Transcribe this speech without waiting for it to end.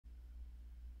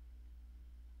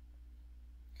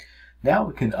Now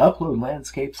we can upload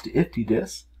landscapes to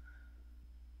IFTDSS.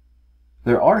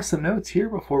 There are some notes here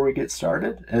before we get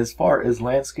started. As far as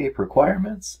landscape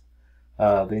requirements,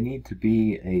 they need to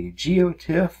be a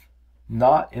GeoTIFF,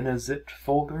 not in a zipped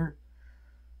folder,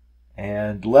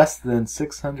 and less than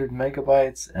 600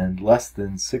 megabytes and less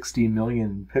than 60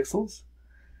 million pixels.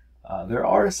 There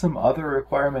are some other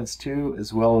requirements too,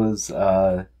 as well as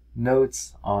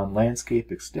notes on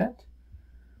landscape extent.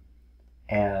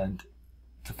 And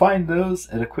to find those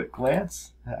at a quick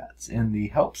glance, that's in the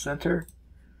Help Center.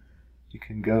 You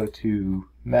can go to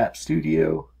Map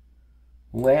Studio,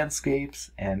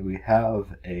 Landscapes, and we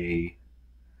have a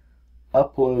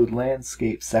Upload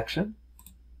Landscape section.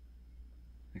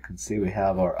 You can see we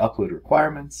have our upload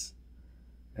requirements,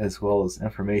 as well as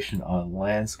information on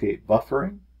landscape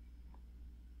buffering.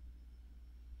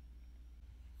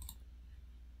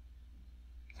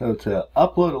 So to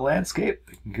upload a landscape,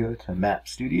 we can go to Map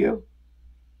Studio.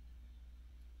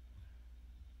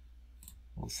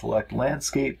 We'll select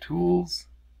Landscape Tools.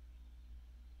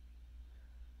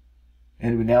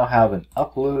 And we now have an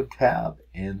Upload tab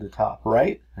in the top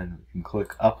right, and we can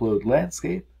click Upload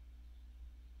Landscape.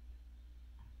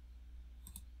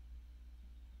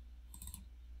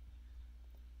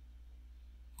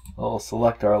 We'll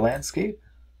select our landscape.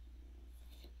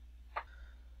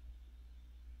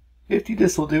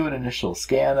 IFTDSS will do an initial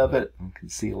scan of it. You can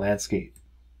see landscape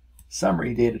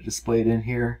summary data displayed in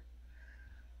here.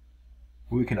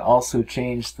 We can also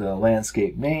change the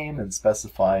landscape name and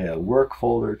specify a work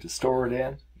folder to store it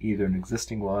in, either an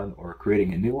existing one or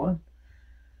creating a new one.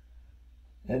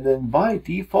 And then by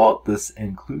default, this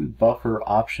include buffer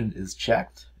option is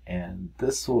checked, and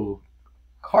this will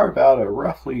carve out a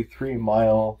roughly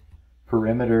 3-mile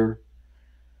perimeter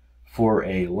for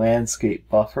a landscape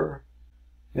buffer.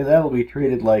 And that will be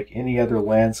treated like any other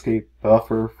landscape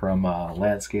buffer from a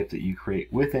landscape that you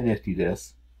create within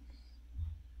IFTDSS.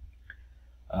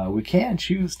 We can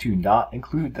choose to not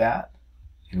include that,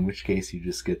 in which case you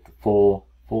just get the full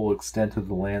extent of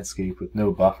the landscape with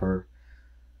no buffer.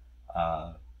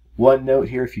 One note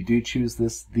here, if you do choose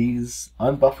this, these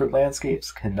unbuffered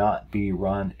landscapes cannot be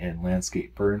run in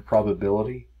landscape burn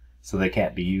probability, so they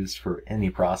can't be used for any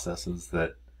processes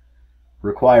that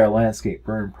require landscape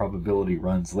burn probability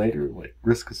runs later, like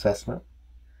risk assessment.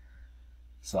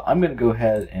 So I'm going to go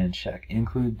ahead and check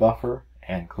include buffer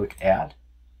and click add.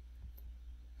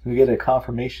 So we get a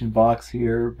confirmation box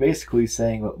here basically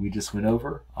saying what we just went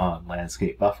over on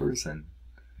landscape buffers and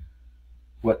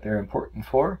what they're important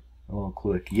for. And we'll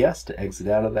click yes to exit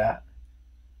out of that.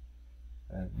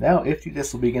 And now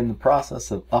IFTDSS will begin the process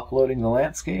of uploading the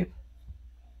landscape.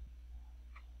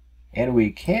 And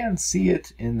we can see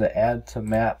it in the Add to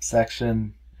Map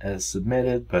section as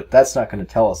submitted, but that's not going to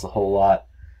tell us a whole lot.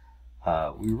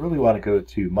 We really want to go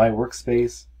to My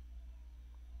Workspace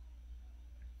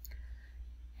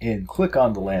and click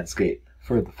on the landscape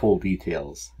for the full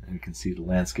details. And you can see the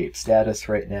landscape status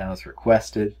right now is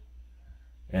requested,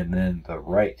 and then the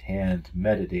right-hand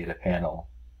metadata panel.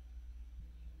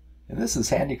 And this is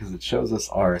handy because it shows us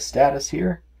our status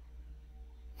here.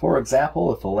 For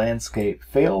example, if a landscape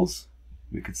fails,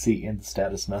 we could see in the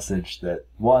status message that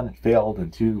 1, it failed,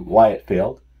 and 2, why it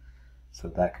failed. So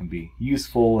that can be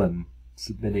useful in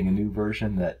submitting a new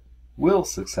version that will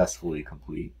successfully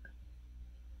complete.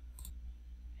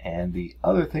 And the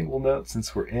other thing we'll note,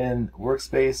 since we're in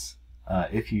Workspace,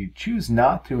 if you choose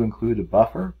not to include a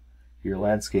buffer, your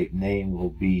landscape name will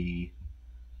be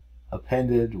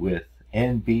appended with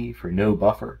NB for no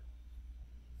buffer.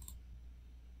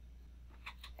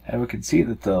 And we can see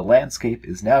that the landscape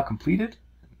is now completed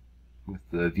with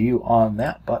the View on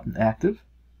Map button active.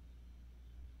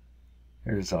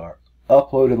 Here's our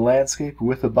uploaded landscape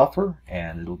with a buffer,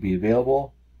 and it'll be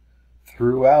available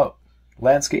throughout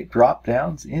landscape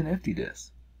drop-downs in IFTDSS.